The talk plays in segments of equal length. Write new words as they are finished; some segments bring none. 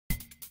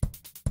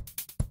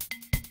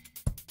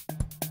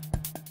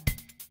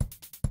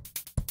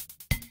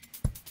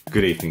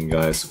Good evening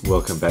guys,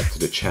 welcome back to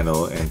the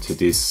channel and to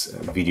this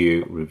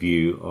video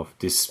review of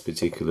this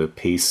particular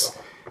piece.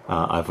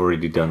 I've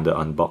already done the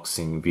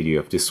unboxing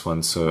video of this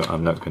one, so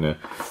I'm not going to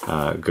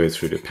go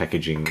through the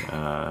packaging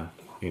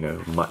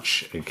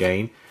much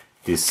again.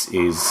 This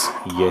is,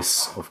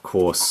 yes, of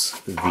course,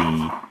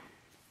 the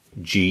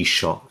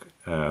G-Shock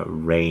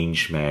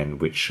Rangeman,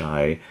 which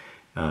I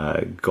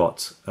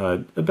got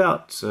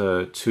about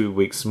 2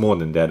 weeks more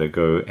than that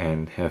ago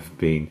and have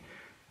been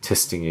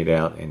testing it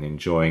out and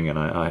enjoying, and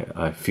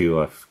I feel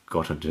I've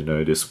gotten to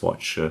know this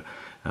watch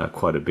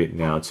quite a bit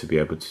now to be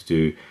able to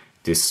do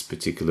this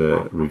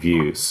particular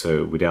review.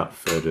 So without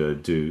further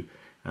ado,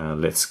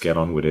 let's get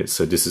on with it.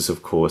 So this is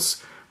of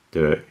course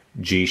the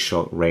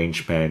G-Shock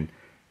Rangeman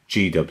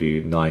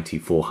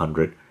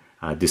GW-9400.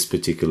 This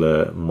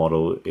particular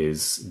model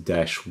is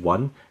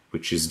 -1,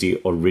 which is the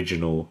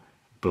original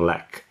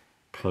black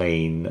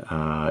plain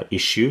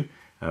issue.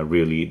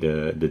 Really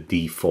the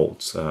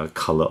default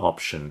color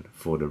option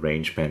for the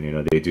Rangeman. You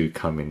know, they do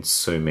come in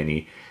so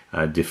many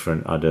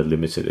different other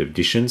limited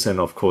editions, and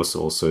of course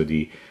also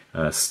the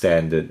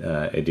standard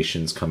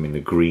editions come in the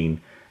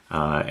green,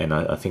 and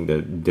I think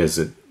the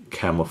desert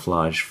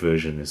camouflage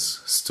version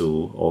is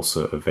still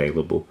also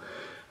available.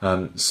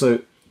 So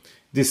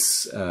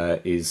this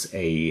is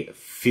a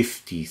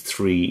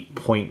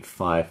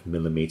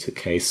 53.5mm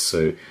case,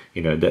 so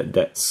you know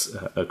that's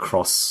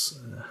across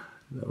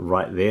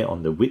right there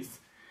on the width.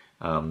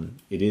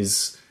 It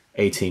is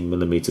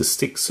 18mm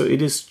stick, so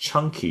it is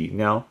chunky.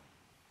 Now,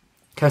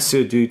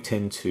 Casio do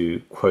tend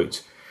to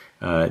quote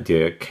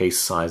their case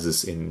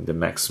sizes in the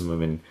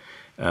maximum in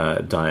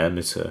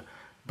diameter,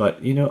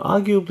 but you know,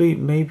 arguably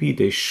maybe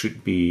they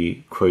should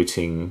be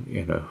quoting,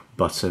 you know,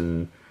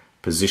 button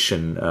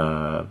position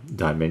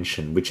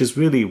dimension, which is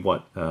really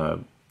what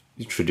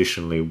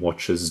traditionally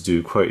watches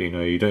do quote. You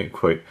know, you don't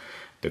quote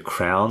the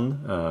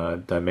crown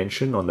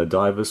dimension on the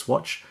diver's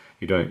watch.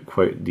 You don't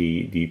quote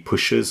the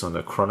pushes on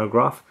a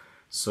chronograph.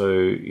 So,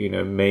 you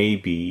know,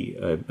 maybe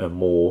a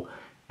more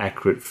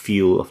accurate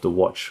feel of the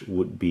watch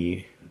would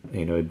be,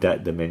 you know,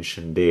 that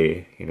dimension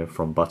there, you know,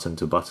 from button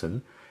to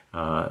button,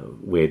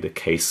 where the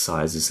case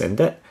size is. And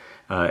that,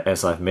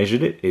 as I've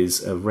measured it,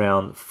 is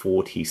around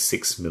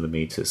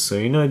 46mm. So,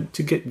 you know,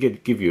 to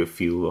give you a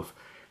feel of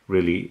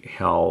really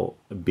how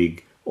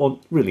big,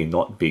 or really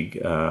not big,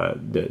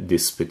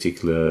 this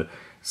particular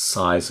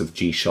size of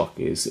G-Shock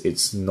is.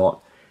 It's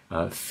not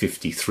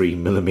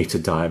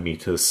 53mm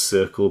diameter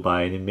circle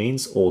by any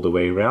means all the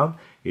way around.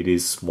 It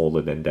is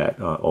smaller than that,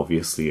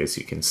 obviously, as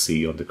you can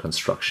see on the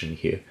construction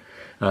here.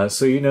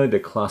 So, you know, the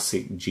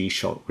classic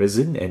G-Shock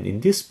resin, and in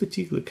this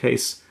particular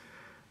case,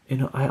 you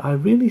know, I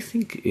really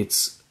think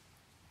it's,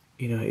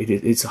 you know,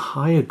 it's a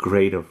higher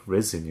grade of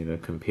resin, you know,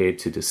 compared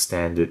to the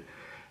standard,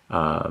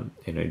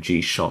 you know,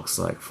 G-Shocks,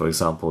 like for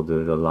example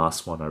the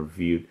last one I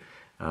reviewed,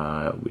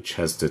 which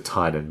has the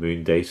tide and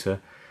moon data.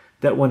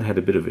 That one had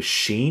a bit of a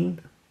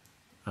sheen,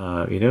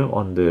 you know,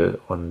 on the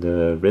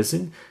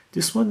resin.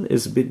 This one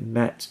is a bit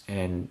matte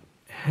and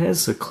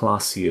has a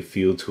classier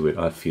feel to it,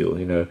 I feel.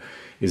 You know,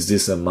 is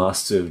this a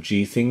master of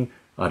G thing?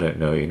 I don't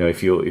know. You know,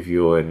 if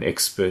you're an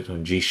expert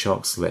on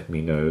G-Shocks, let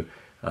me know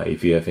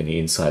if you have any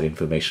inside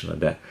information on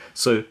that.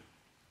 So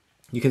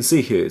you can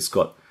see here it's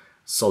got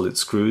solid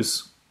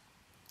screws,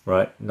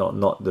 right?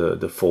 Not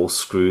the false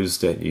screws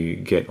that you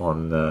get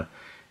on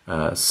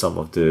some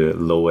of the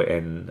lower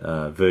end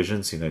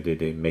versions. You know,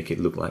 they make it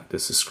look like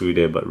there's a screw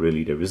there, but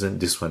really there isn't.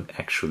 This one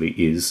actually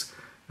is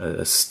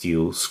a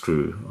steel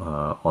screw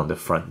on the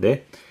front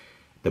there.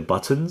 The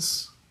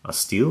buttons are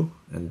steel,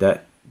 and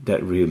that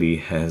really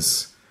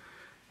has,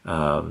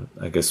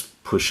 I guess,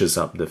 pushes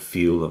up the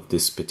feel of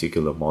this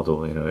particular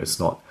model. You know, it's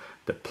not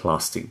the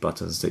plastic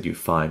buttons that you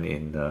find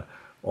in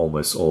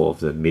almost all of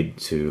the mid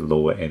to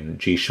lower end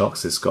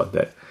G-Shocks. It's got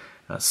that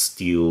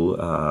steel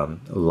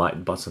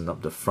light button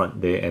up the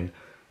front there, and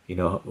you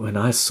know, when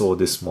I saw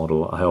this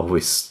model, I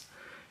always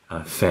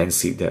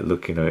fancied that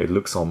look. You know, it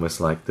looks almost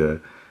like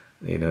the,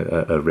 you know,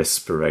 a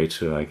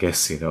respirator, I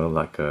guess, you know,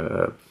 like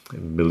a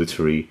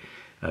military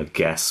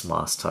gas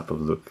mask type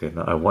of look, and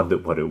I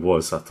wondered what it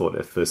was. I thought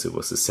at first it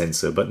was a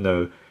sensor, but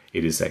no,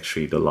 it is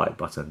actually the light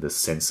button. The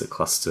sensor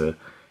cluster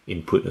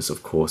input is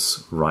of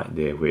course right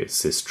there where it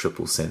says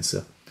triple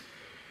sensor.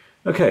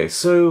 Okay,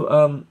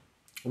 so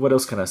what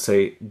else can I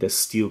say? The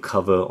steel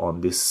cover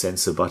on this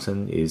sensor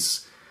button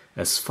is,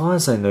 as far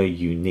as I know,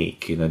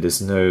 unique. You know,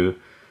 there's no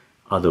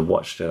other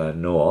watch that I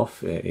know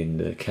of in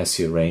the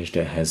Casio range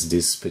that has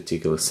this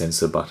particular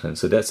sensor button.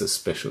 So that's a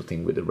special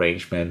thing with the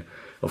Rangeman.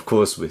 Of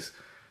course, with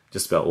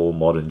just about all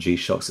modern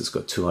G-Shocks, it's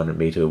got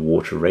 200-meter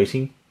water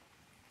rating.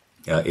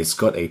 It's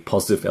got a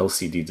positive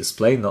LCD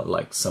display, not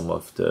like some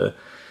of the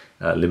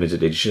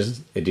limited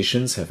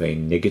editions have a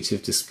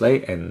negative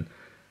display. And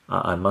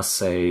I must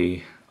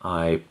say,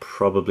 I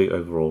probably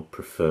overall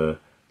prefer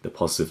the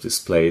positive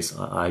displays.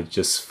 I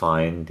just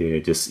find they're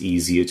just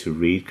easier to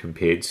read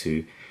compared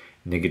to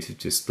negative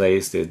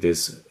displays.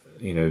 There's,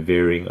 you know,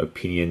 varying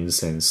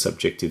opinions and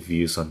subjective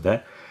views on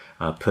that.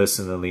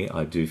 Personally,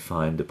 I do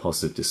find the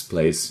positive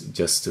displays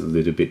just a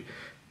little bit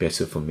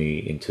better for me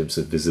in terms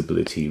of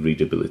visibility,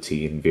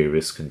 readability in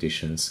various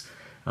conditions.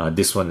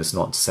 This one is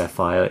not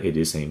sapphire, it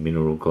is a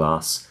mineral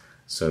glass.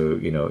 So,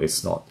 you know,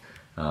 it's not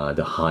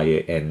the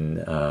higher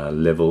end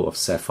level of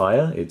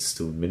sapphire, it's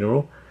still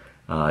mineral.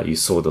 You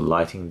saw the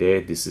lighting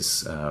there. This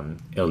is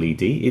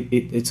LED.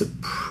 It's a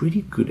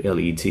pretty good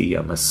LED,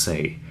 I must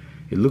say.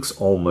 It looks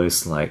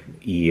almost like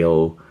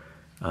EL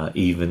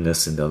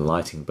evenness in the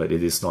lighting, but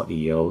it is not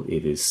EL,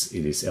 it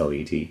is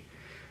LED.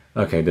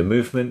 Okay, the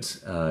movement,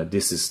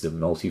 this is the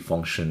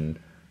multifunction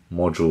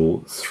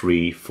module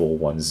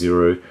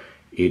 3410.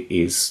 It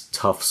is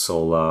tough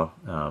solar,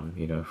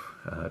 you know,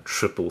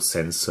 triple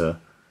sensor,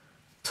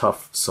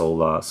 tough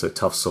solar. So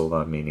tough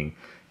solar meaning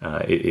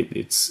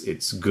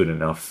it's good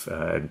enough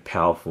and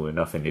powerful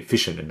enough and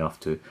efficient enough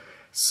to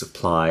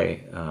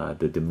supply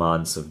the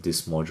demands of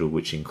this module,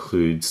 which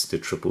includes the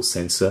triple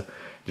sensor.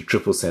 The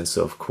triple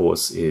sensor, of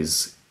course,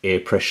 is air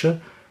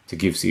pressure to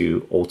gives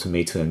you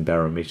altimeter and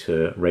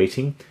barometer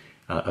rating,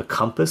 a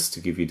compass to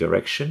give you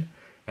direction,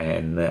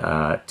 and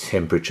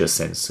temperature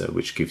sensor,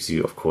 which gives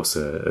you, of course,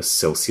 a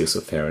Celsius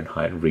or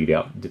Fahrenheit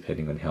readout,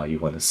 depending on how you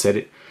want to set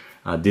it.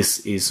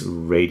 This is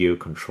radio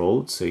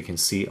controlled, so you can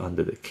see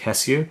under the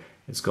Casio,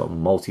 it's got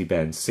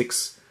multi-band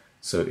 6,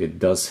 so it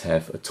does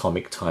have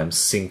atomic time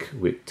sync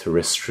with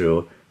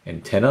terrestrial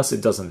antennas.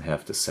 It doesn't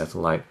have the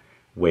satellite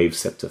wave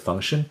scepter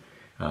function.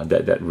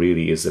 That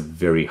really is a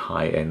very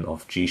high end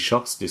of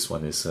G-Shocks. This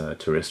one is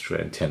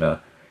terrestrial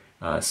antenna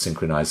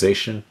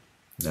synchronization.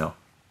 Now,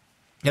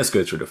 let's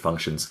go through the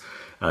functions.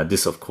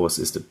 This, of course,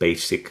 is the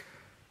basic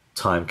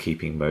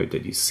timekeeping mode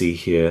that you see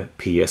here.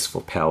 PS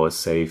for power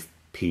save,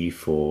 P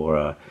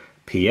for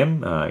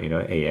PM, you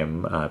know,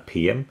 AM,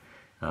 PM.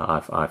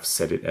 I've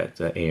set it at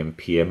AM,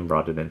 PM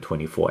rather than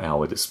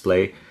 24-hour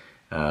display.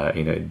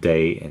 You know,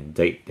 day and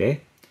date there.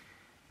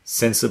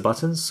 Sensor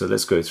buttons. So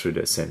let's go through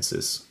the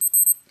sensors.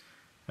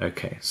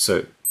 Okay,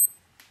 so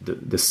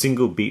the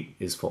single beep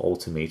is for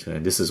altimeter,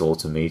 and this is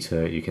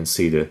altimeter. You can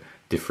see the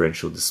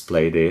differential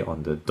display there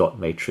on the dot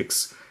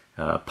matrix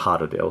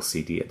part of the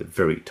LCD at the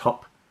very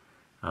top.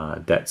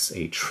 That's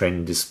a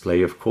trend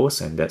display, of course,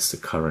 and that's the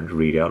current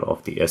readout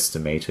of the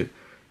estimated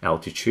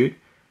altitude.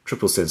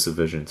 Triple sensor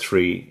version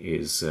 3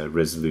 is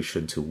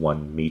resolution to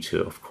 1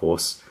 meter, of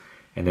course.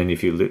 And then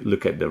if you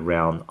look at the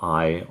round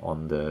eye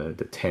on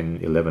the 10,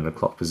 11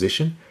 o'clock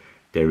position,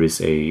 there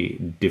is a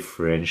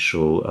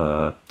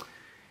differential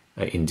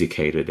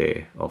indicator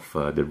there of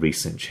the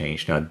recent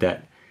change. Now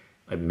that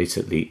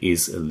admittedly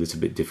is a little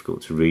bit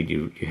difficult to read.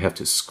 You have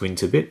to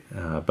squint a bit,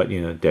 but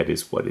you know, that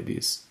is what it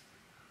is.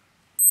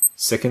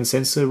 Second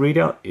sensor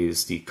readout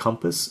is the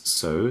compass.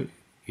 So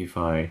if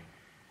I,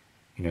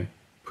 you know,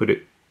 put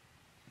it,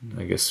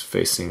 I guess,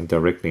 facing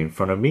directly in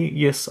front of me,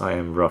 yes, I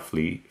am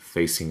roughly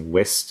facing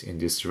west in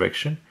this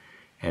direction.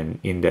 And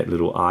in that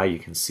little eye, you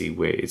can see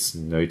where it's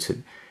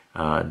noted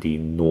the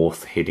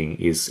north heading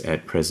is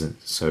at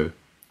present. So,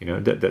 you know,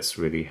 that's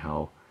really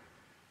how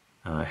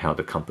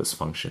the compass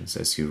functions.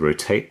 As you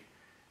rotate,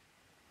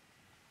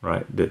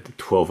 right, the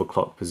 12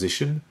 o'clock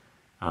position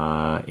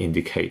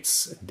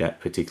indicates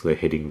that particular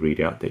heading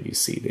readout that you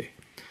see there.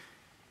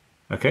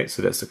 Okay,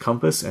 so that's the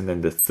compass. And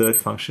then the third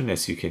function,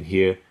 as you can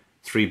hear,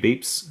 3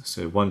 beeps.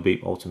 So 1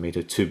 beep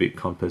altimeter, 2 beep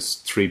compass,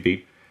 3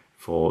 beep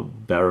for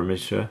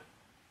barometer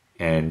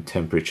and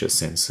temperature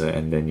sensor.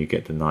 And then you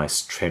get the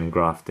nice trend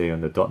graph there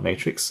on the dot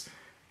matrix,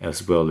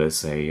 as well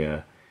as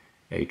a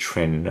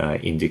trend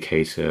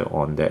indicator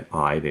on that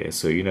eye there.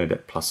 So you know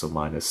that plus or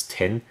minus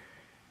 10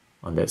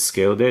 on that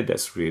scale there,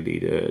 that's really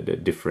the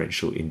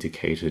differential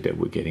indicator that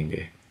we're getting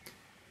there.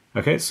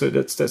 Okay, so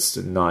that's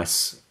the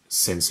nice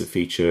sensor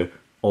feature,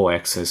 all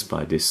accessed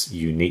by this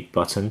unique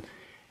button,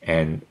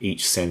 and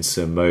each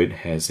sensor mode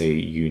has a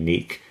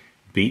unique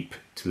beep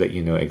to let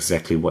you know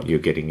exactly what you're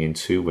getting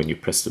into when you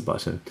press the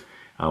button.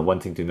 One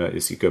thing to note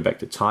is you go back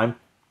to time.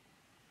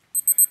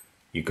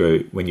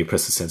 When you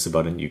press the sensor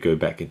button, you go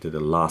back into the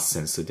last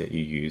sensor that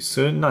you use.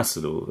 So a nice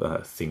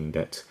little thing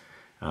that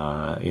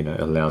you know,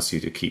 allows you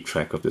to keep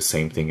track of the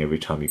same thing every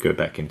time you go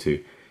back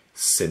into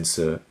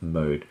sensor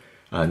mode.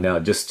 Now,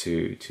 just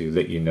to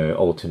let you know,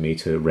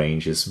 altimeter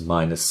range is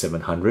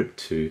 -700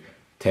 to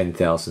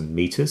 10,000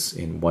 meters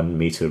in 1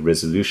 meter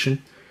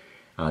resolution.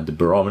 The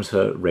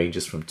barometer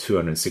ranges from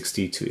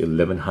 260 to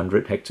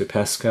 1100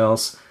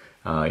 hectopascals.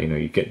 You know,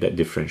 you get that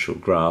differential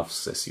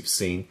graphs as you've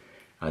seen.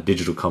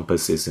 Digital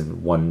compass is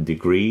in 1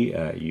 degree.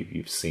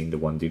 You've seen the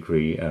 1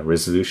 degree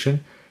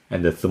resolution.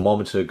 And the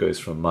thermometer goes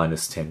from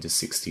 -10 to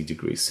 60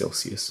 degrees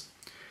Celsius.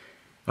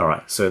 All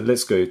right, so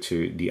let's go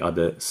to the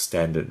other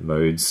standard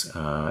modes,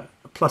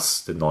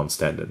 plus the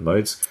non-standard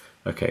modes.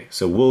 Okay,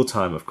 so world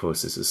time, of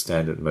course, is a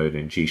standard mode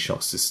in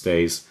G-Shocks these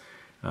days.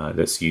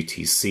 That's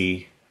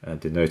UTC,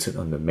 denoted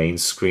on the main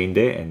screen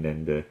there, and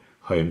then the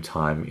home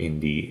time in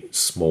the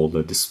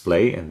smaller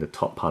display and the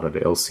top part of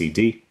the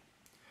LCD.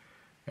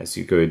 As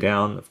you go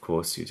down, of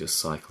course, you're just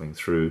cycling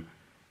through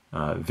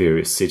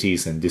various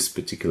cities, and this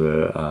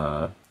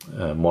particular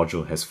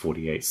module has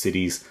 48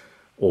 cities,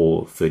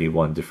 all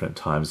 31 different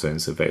time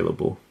zones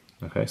available.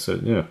 Okay, so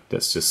you know,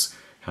 that's just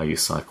how you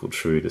cycle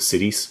through the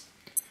cities.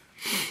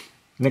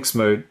 Next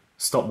mode,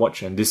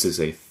 stopwatch, and this is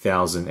a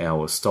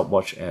 1000-hour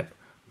stopwatch at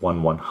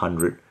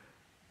 1/100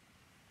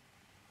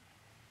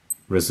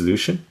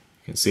 resolution.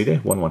 You can see there,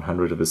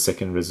 1/100 of a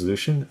second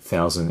resolution,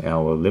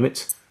 1000-hour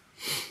limit.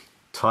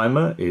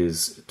 Timer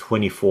is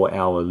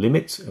 24-hour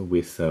limit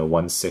with a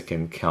 1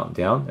 second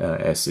countdown,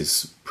 as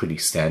is pretty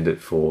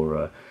standard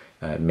for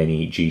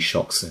many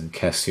G-Shocks and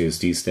Casios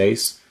these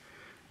days.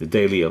 The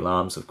daily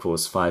alarms, of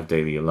course, 5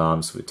 daily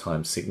alarms with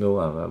time signal.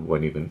 I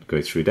won't even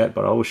go through that,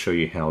 but I will show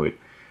you how it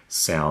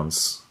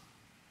sounds.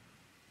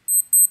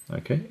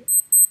 Okay,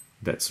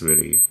 that's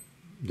really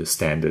the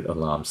standard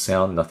alarm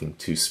sound, nothing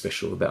too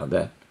special about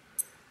that.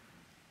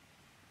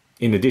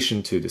 In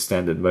addition to the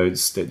standard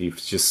modes that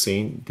you've just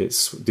seen,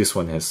 this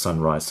one has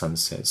sunrise,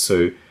 sunset.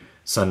 So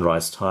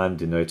sunrise time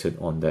denoted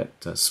on that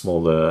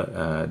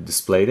smaller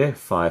display there,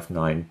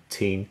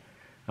 5:19.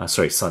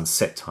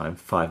 Sunset time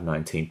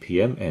 5:19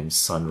 p.m. and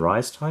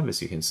sunrise time,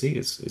 as you can see,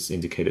 it's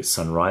indicated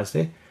sunrise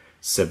there,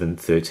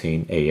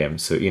 7:13 a.m.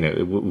 So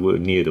we're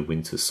near the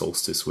winter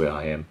solstice where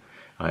I am,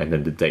 and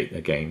then the date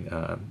again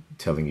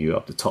telling you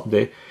up the top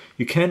there.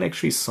 You can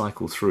actually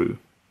cycle through.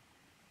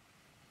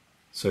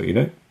 So,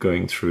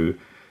 going through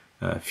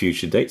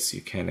future dates,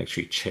 you can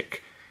actually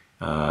check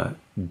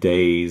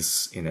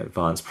days in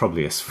advance,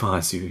 probably as far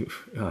as you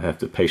have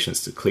the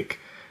patience to click,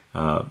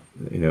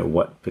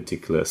 what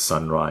particular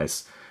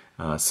sunrise,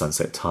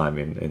 sunset time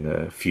in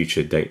a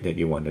future date that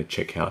you want to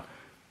check out.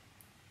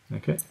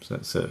 Okay, so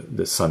that's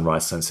the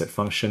sunrise, sunset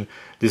function.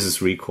 This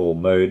is recall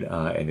mode,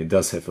 and it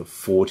does have a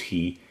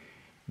 40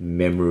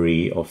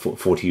 memory or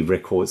 40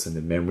 records in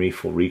the memory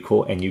for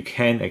recall, and you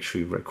can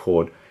actually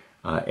record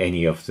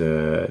any of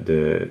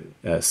the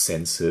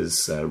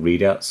sensors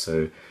readouts,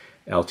 so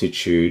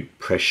altitude,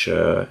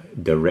 pressure,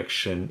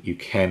 direction. You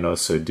can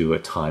also do a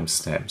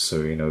timestamp,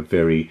 so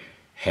very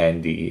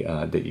handy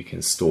that you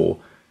can store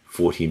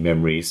 40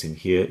 memories in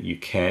here.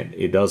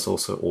 It does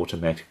also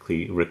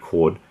automatically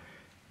record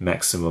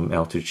maximum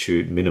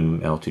altitude,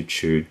 minimum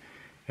altitude,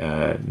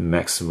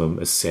 maximum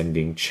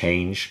ascending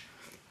change,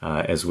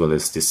 as well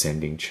as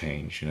descending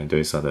change.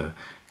 Those are the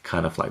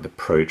kind of like the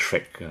Pro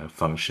Trek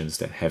functions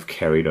that have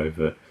carried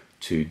over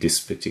to this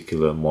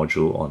particular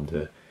module on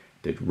the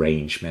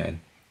Rangeman.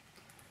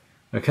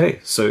 Okay,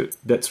 so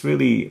that's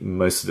really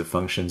most of the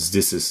functions.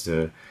 This is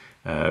the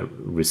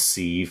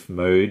receive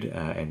mode,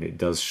 and it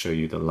does show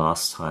you the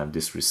last time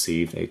this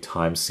received a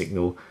time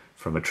signal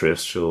from a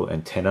terrestrial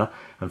antenna.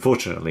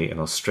 Unfortunately, in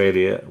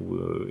Australia,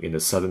 in the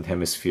southern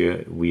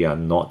hemisphere, we are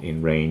not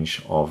in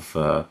range of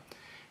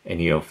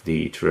any of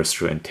the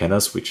terrestrial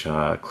antennas, which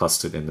are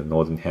clustered in the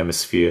northern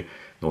hemisphere,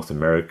 North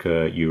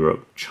America,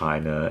 Europe,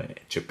 China,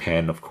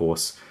 Japan, of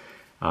course.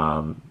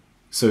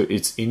 So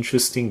it's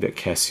interesting that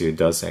Casio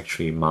does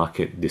actually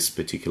market this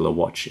particular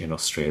watch in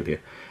Australia.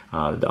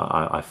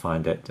 I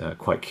find that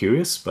quite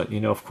curious, but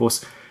of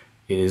course,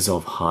 it is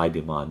of high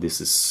demand. This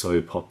is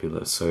so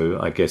popular. So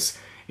I guess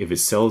if it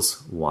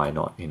sells, why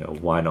not?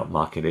 Why not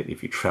market it?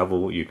 If you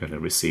travel, you're going to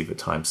receive a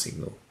time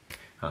signal.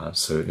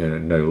 So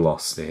no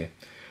loss there.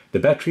 The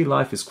battery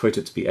life is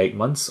quoted to be 8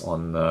 months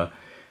on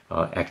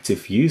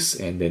active use,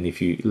 and then if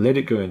you let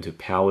it go into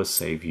power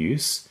save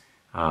use,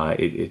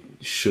 it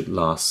should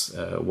last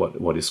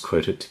what is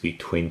quoted to be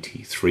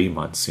 23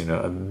 months.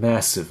 A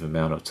massive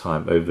amount of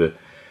time, over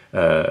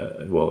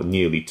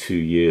nearly 2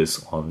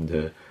 years on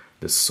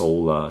the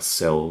solar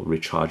cell,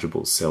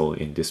 rechargeable cell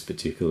in this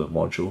particular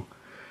module.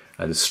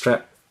 The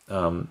strap,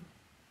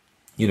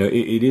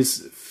 it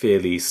is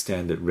fairly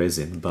standard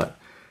resin, but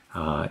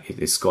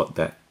it's got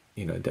that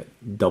that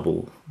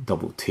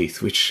double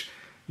teeth, which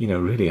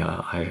really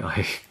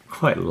I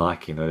quite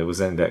like. There was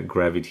then that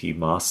Gravity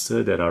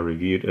Master that I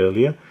reviewed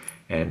earlier,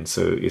 and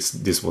so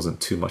this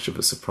wasn't too much of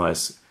a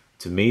surprise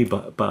to me,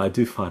 but I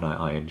do find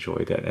I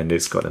enjoy that. And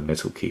it's got a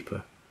metal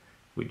keeper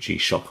with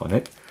G-Shock on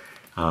it.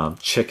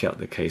 Check out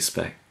the case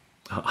back.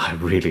 I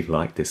really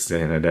like this.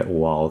 That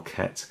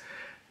Wildcat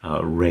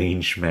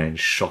Rangeman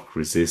shock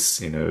resist.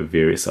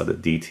 Various other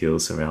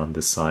details around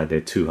the side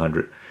there.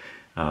 200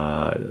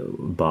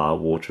 bar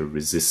water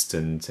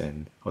resistant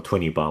or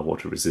 20 bar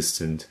water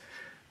resistant,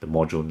 the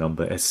module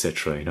number,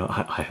 etc.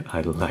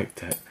 I like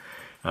that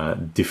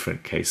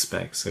different case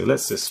back. So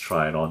let's just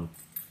try it on.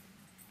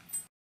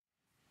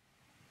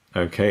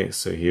 Okay,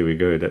 so here we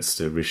go. That's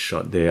the wrist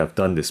shot there. I've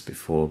done this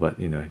before, but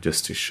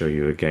just to show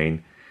you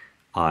again,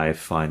 I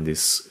find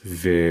this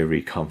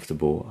very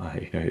comfortable.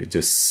 It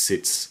just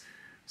sits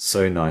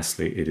so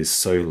nicely. It is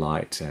so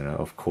light, and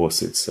of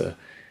course it's a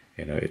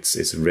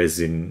it's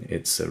resin.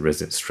 It's a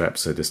resin strap,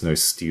 so there's no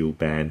steel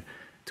band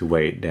to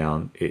weigh it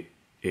down.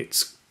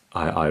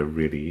 I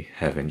really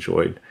have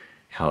enjoyed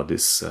how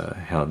this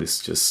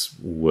just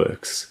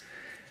works.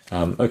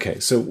 Okay,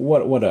 so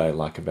what I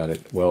like about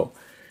it? Well,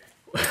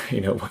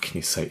 what can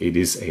you say? It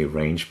is a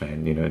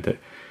Rangeman.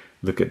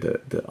 Look at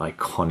the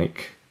iconic,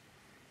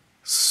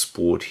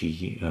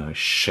 sporty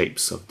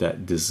shapes of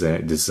that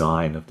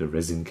design of the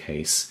resin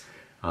case.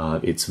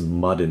 It's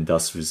mud and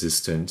dust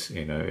resistant.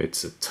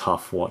 It's a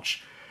tough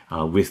watch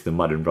with the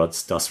mud and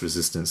dust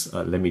resistance.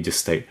 Let me just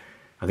state,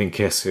 I think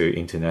Casio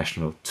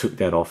International took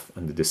that off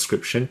in the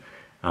description.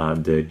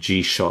 The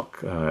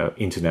G-Shock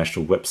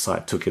international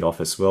website took it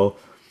off as well.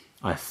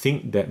 I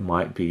think that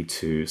might be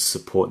to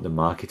support the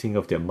marketing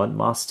of their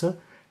Mudmaster,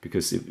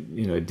 because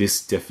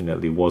this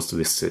definitely was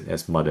listed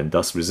as mud and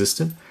dust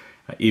resistant.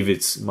 If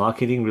it's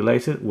marketing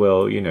related,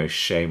 well,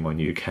 shame on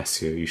you,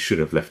 Casio. You should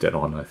have left that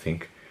on, I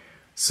think.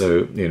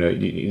 So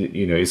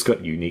it's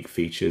got unique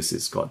features.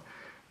 It's got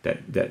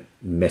that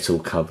metal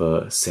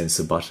cover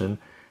sensor button.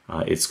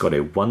 It's got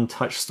a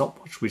one-touch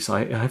stopwatch, which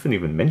I haven't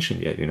even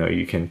mentioned yet.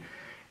 You can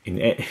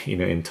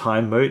in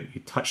time mode,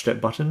 you touch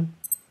that button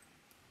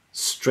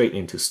straight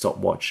into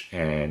stopwatch,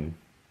 and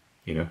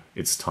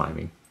it's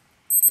timing.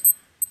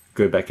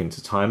 Go back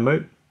into time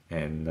mode,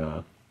 and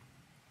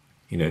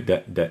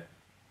that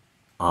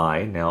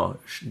eye now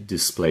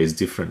displays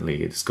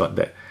differently. It's got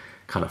that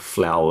kind of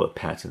flower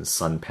pattern,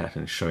 sun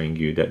pattern, showing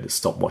you that the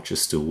stopwatch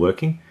is still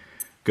working.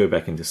 Go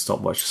back into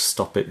stopwatch,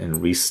 stop it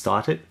and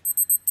restart it,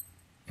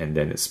 and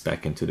then it's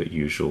back into the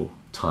usual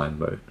time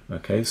mode.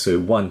 Okay, so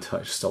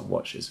one-touch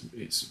stopwatch is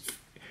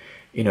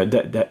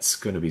that's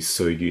going to be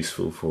so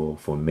useful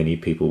for many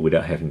people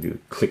without having to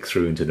click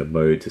through into the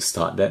mode to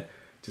start that.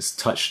 Just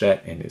touch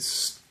that and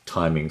it's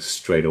timing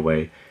straight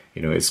away.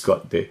 It's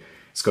got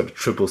a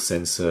triple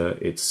sensor,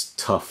 it's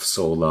tough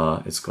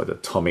solar, it's got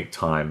atomic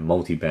time,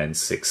 multi-band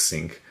 6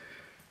 sync.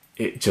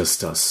 It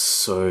just does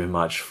so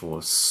much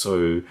for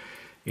so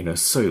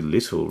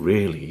little,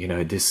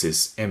 really. This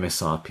is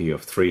MSRP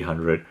of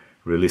 300.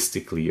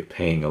 Realistically, you're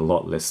paying a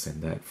lot less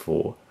than that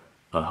for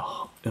a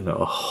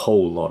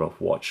whole lot of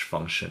watch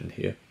function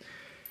here.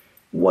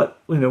 What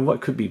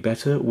could be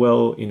better?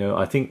 Well,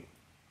 I think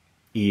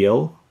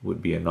EL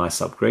would be a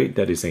nice upgrade.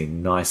 That is a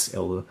nice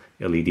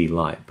LED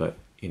light, but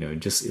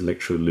just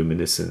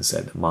electroluminescence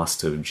at the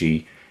Master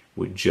G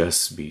would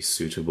just be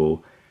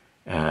suitable.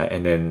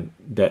 And then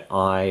that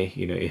eye,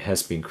 it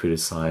has been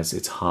criticized.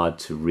 It's hard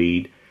to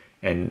read,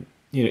 and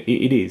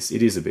it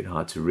is a bit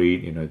hard to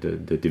read.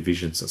 The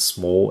divisions are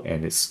small,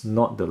 and it's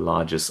not the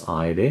largest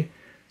eye there.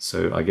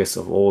 So I guess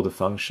of all the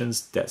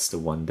functions, that's the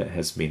one that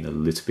has been a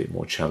little bit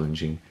more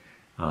challenging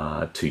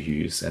to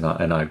use, and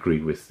I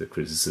agree with the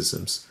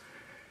criticisms.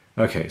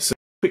 Okay, so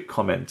quick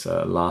comment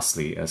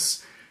lastly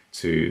as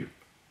to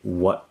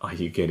what are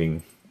you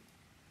getting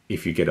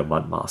if you get a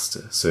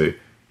Mudmaster. So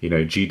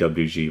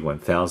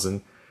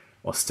GW-9400,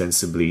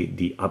 ostensibly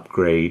the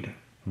upgrade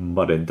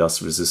mud and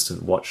dust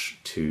resistant watch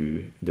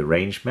to the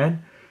Rangeman,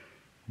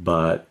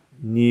 but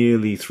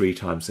nearly 3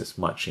 times as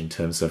much in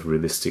terms of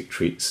realistic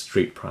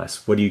street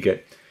price. What do you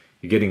get?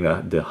 You're getting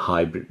the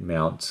hybrid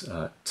mount,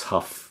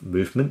 tough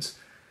movement.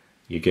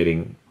 You're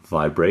getting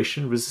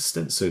vibration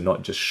resistance, so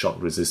not just shock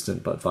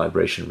resistant, but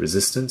vibration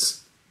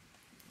resistance.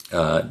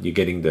 You're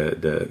getting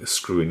the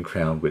screw-in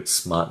crown with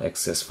smart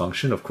access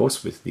function, of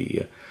course, with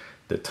the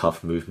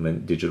tough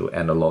movement digital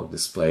analog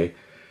display.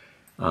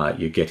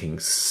 You're getting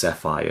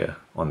sapphire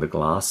on the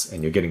glass,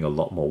 and you're getting a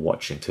lot more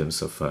watch in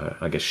terms of,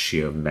 I guess,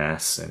 sheer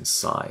mass and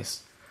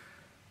size.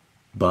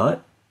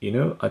 But,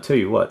 I tell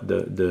you what,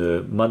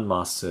 the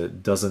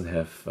Mudmaster doesn't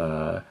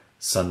have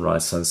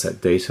sunrise,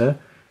 sunset data.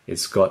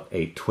 It's got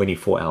a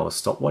 24-hour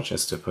stopwatch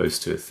as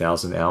opposed to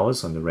 1,000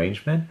 hours on the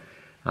Rangeman.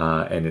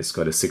 And it's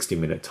got a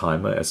 60-minute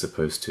timer as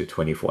opposed to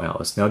 24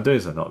 hours. Now,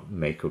 those are not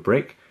make or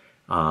break,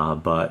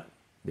 but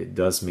it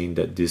does mean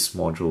that this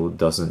module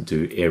doesn't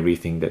do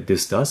everything that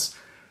this does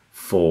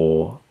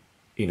for,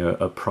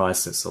 a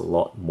price that's a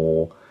lot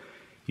more.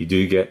 You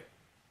do get,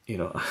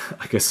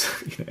 I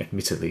guess,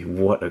 admittedly,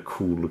 what a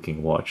cool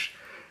looking watch.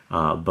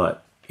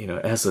 But,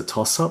 as a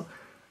toss-up,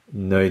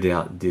 no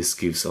doubt this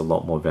gives a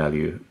lot more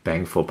value,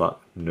 bang for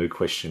buck. No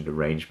question, the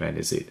Rangeman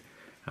is it.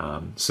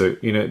 So,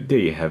 there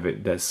you have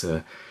it. That's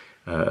a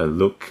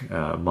look,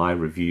 my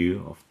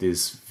review of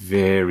this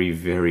very,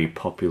 very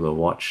popular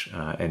watch.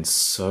 And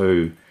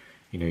so,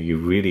 you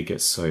really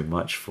get so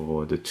much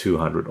for the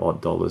 $200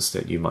 odd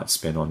that you might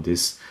spend on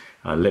this.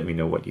 Let me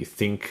know what you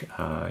think.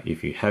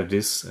 If you have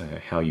this,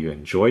 how you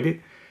enjoyed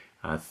it.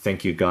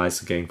 Thank you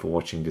guys again for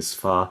watching this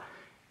far.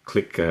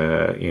 Click,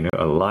 a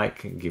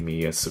like, give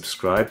me a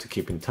subscribe to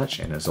keep in touch.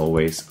 And as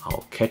always,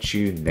 I'll catch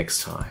you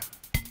next time.